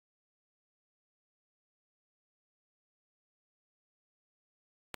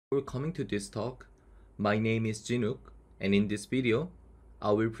For coming to this talk, my name is JinUk, and in this video,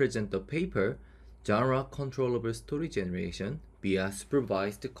 I will present the paper Genre-Controllable Story Generation via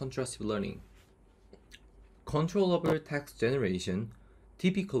Supervised Contrastive Learning. Controllable text generation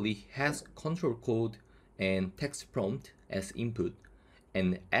typically has control code and text prompt as input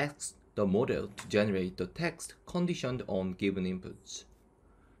and asks the model to generate the text conditioned on given inputs.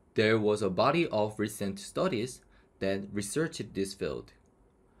 There was a body of recent studies that researched this field.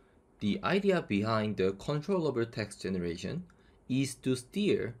 The idea behind the controllable text generation is to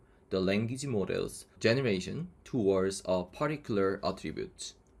steer the language model's generation towards a particular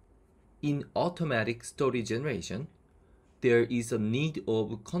attribute. In automatic story generation, there is a need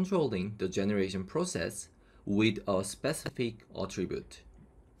of controlling the generation process with a specific attribute.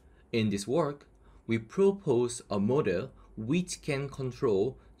 In this work, we propose a model which can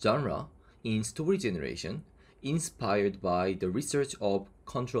control genre in story generation inspired by the research of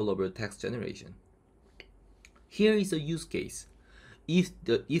controllable text generation. Here is a use case. If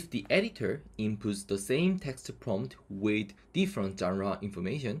the editor inputs the same text prompt with different genre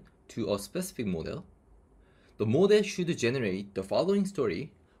information to a specific model, the model should generate the following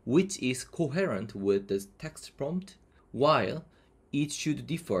story, which is coherent with the text prompt, while it should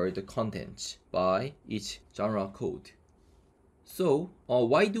differ the contents by each genre code. So,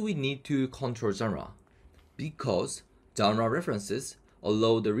 why do we need to control genre? Because genre references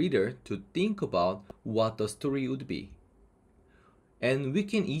allow the reader to think about what the story would be. And we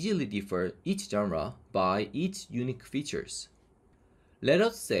can easily differ each genre by its unique features. Let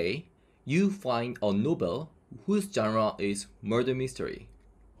us say you find a novel whose genre is murder mystery.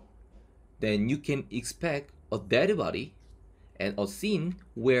 Then you can expect a dead body and a scene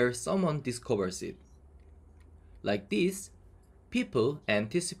where someone discovers it. Like this, people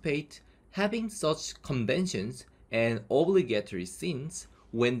anticipate having such conventions and obligatory scenes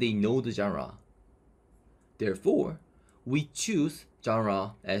when they know the genre. Therefore, we choose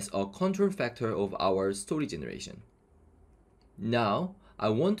genre as a control factor of our story generation. Now, I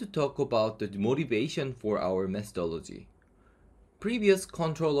want to talk about the motivation for our methodology. Previous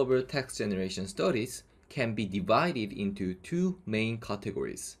controllable text generation studies can be divided into two main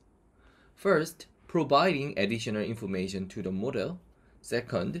categories. First, providing additional information to the model.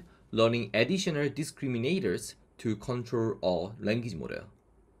 Second, learning additional discriminators to control a language model.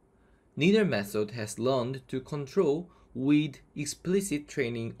 Neither method has learned to control with explicit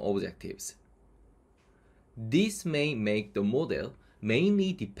training objectives. This may make the model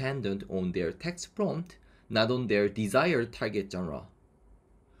mainly dependent on their text prompt, not on their desired target genre.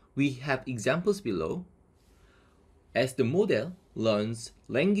 We have examples below. As the model learns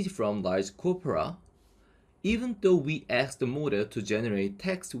language from large corpora, even though we ask the model to generate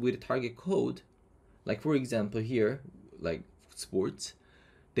text with target code, like for example here, like sports,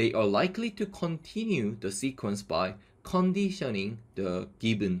 they are likely to continue the sequence by conditioning the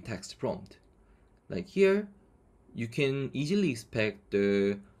given text prompt. Like here, you can easily expect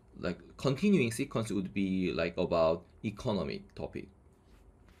the continuing sequence would be like about economic topic,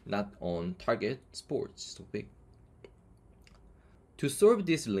 not on target sports topic. To solve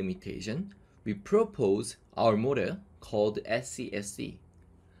this limitation, we propose our model called SCSC.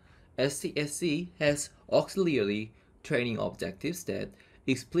 SCSC has auxiliary training objectives that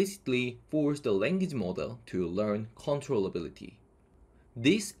explicitly force the language model to learn controllability.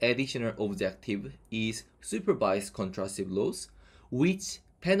 This additional objective is supervised contrastive loss, which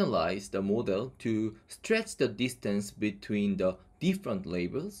penalize the model to stretch the distance between the different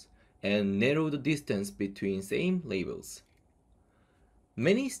labels and narrow the distance between same labels.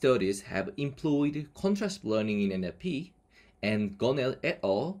 Many studies have employed contrastive learning in NLP, and Gonel et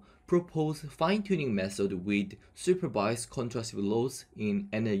al. Propose fine-tuning method with supervised contrastive loss in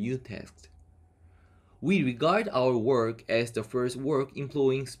NLU text. We regard our work as the first work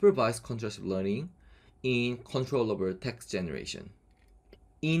employing supervised contrastive learning in controllable text generation.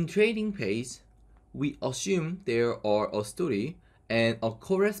 In training phase, we assume there are a story and a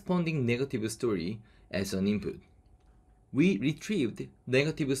corresponding negative story as an input. We retrieved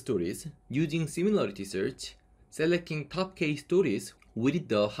negative stories using similarity search, selecting top case stories with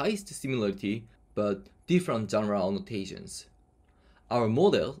the highest similarity but different genre annotations. Our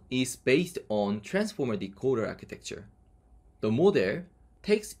model is based on transformer decoder architecture. The model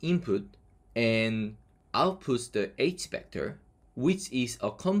takes input and outputs the H vector, which is a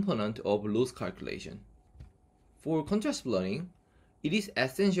component of loss calculation. For contrastive learning, it is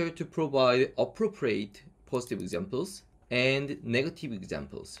essential to provide appropriate positive examples and negative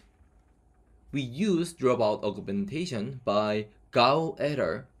examples. We use dropout augmentation by Gao et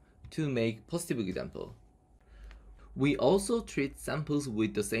al. To make positive example. We also treat samples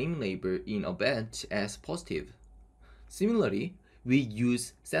with the same label in a batch as positive. Similarly, we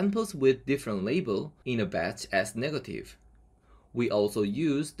use samples with different label in a batch as negative. We also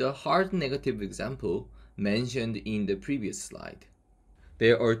use the hard negative example mentioned in the previous slide.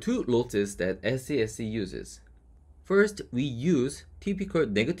 There are two losses that CEST uses. First, we use typical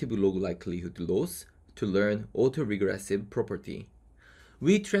negative log likelihood loss to learn autoregressive property.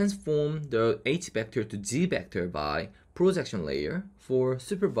 We transform the H vector to G vector by projection layer for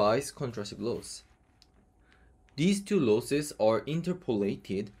supervised contrastive loss. These two losses are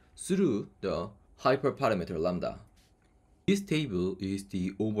interpolated through the hyperparameter lambda. This table is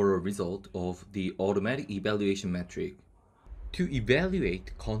the overall result of the automatic evaluation metric. To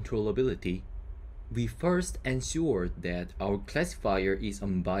evaluate controllability, we first ensure that our classifier is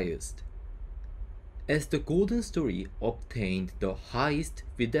unbiased. As the golden story obtained the highest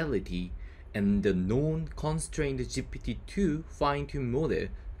fidelity and the non-constrained GPT-2 fine-tuned model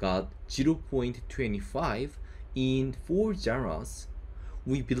got 0.25 in 4 genres,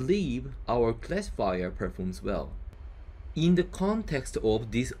 we believe our classifier performs well. In the context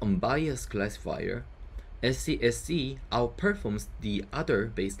of this unbiased classifier, CEST outperforms the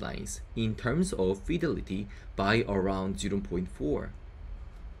other baselines in terms of fidelity by around 0.4.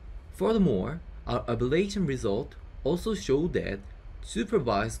 Furthermore, our ablation result also show that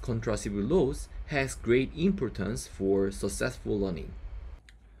supervised contrastive loss has great importance for successful learning.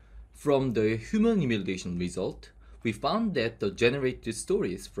 From the human evaluation result, we found that the generated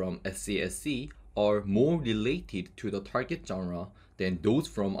stories from CEST are more related to the target genre than those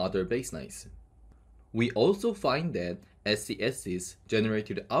from other baselines. We also find that CEST's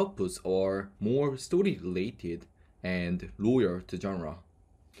generated outputs are more story-related and loyal to genre.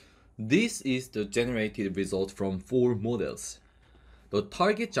 This is the generated result from 4 models. The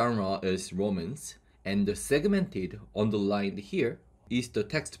target genre is romance, and the segmented underlined here is the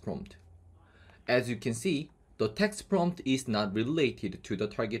text prompt. As you can see, the text prompt is not related to the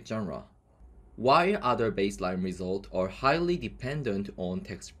target genre. While other baseline results are highly dependent on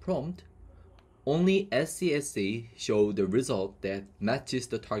text prompt, only CEST show the result that matches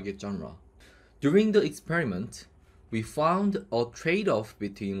the target genre. During the experiment, we found a trade-off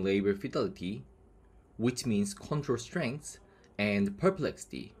between label fidelity, which means control strength, and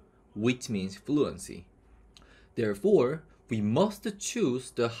perplexity, which means fluency. Therefore, we must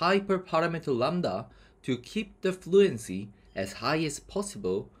choose the hyperparameter lambda to keep the fluency as high as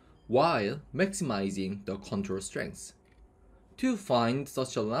possible while maximizing the control strength. To find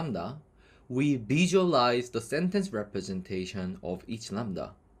such a lambda, we visualize the sentence representation of each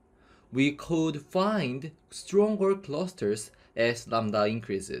lambda. We could find stronger clusters as lambda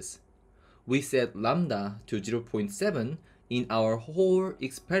increases. We set lambda to 0.7 in our whole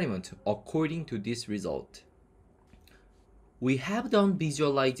experiment according to this result. We have done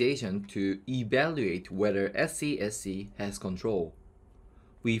visualization to evaluate whether CEST has control.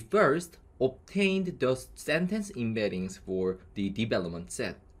 We first obtained the sentence embeddings for the development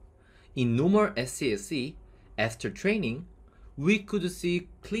set. In normal CEST, after training, we could see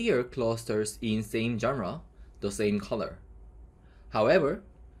clear clusters in same genre, the same color. However,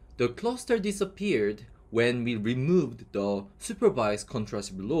 the cluster disappeared when we removed the supervised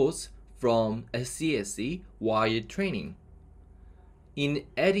contrastive loss from CEST while training. In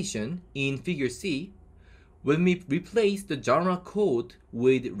addition, in figure C, when we replace the genre code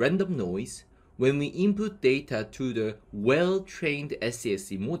with random noise, when we input data to the well-trained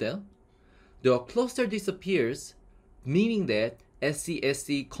CEST model, the cluster disappears, meaning that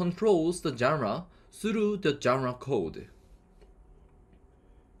CEST controls the genre through the genre code.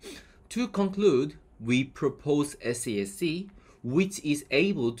 To conclude, we propose CEST, which is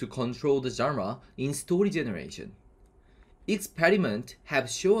able to control the genre in story generation. Experiments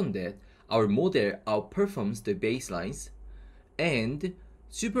have shown that our model outperforms the baselines, and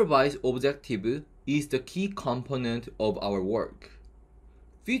supervised objective is the key component of our work.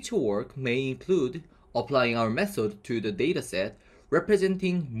 Future work may include applying our method to the dataset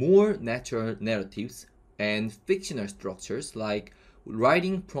representing more natural narratives and fictional structures like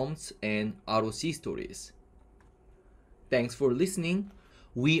writing prompts and ROC stories. Thanks for listening.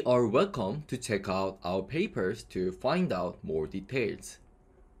 We are welcome to check out our papers to find out more details.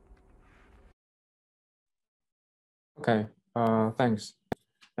 Okay, thanks.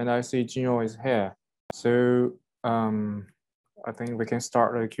 And I see JinYeong is here. So I think we can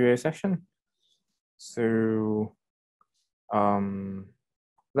start the QA session. So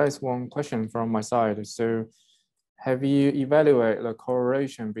that's one question from my side. So have you evaluated the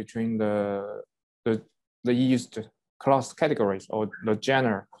correlation between the used class categories or the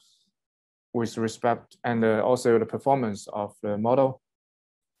genre with respect and also the performance of the model.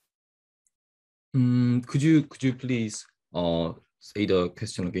 Could you please say the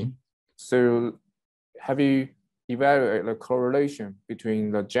question again? So have you evaluated the correlation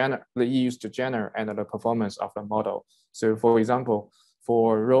between the used genre and the performance of the model? So for example,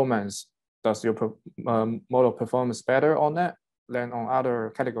 for romance, does your model performance better on that than on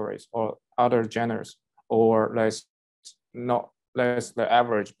other categories or other genres, or less the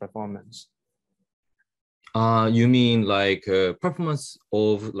average performance? You mean like performance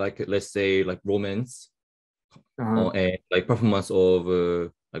of like, let's say like romance, and like performance of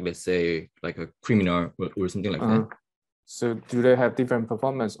like, let's say like a criminal or something like that. So do they have different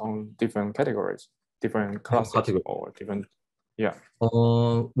performance on different categories, different classes, or different? Yeah.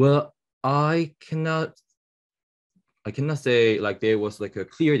 Well, I cannot say like there was like a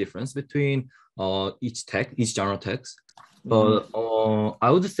clear difference between each genre text, but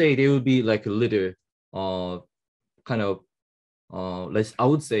I would say there would be like a little kind of I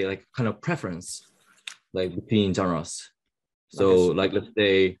would say like kind of preference like between genres. So like let's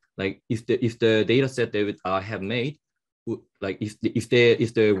say like if the data set that I have made, like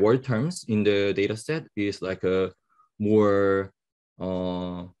if the word terms in the data set is like a more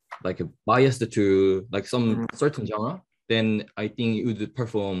like a biased to like some certain genre, then I think it would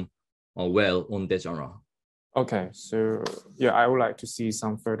perform well on that genre. Okay, so yeah, I would like to see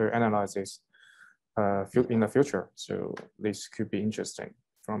some further analysis in the future. So this could be interesting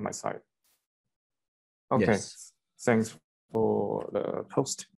from my side. Okay, yes. Thanks for the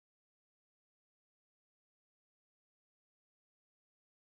post.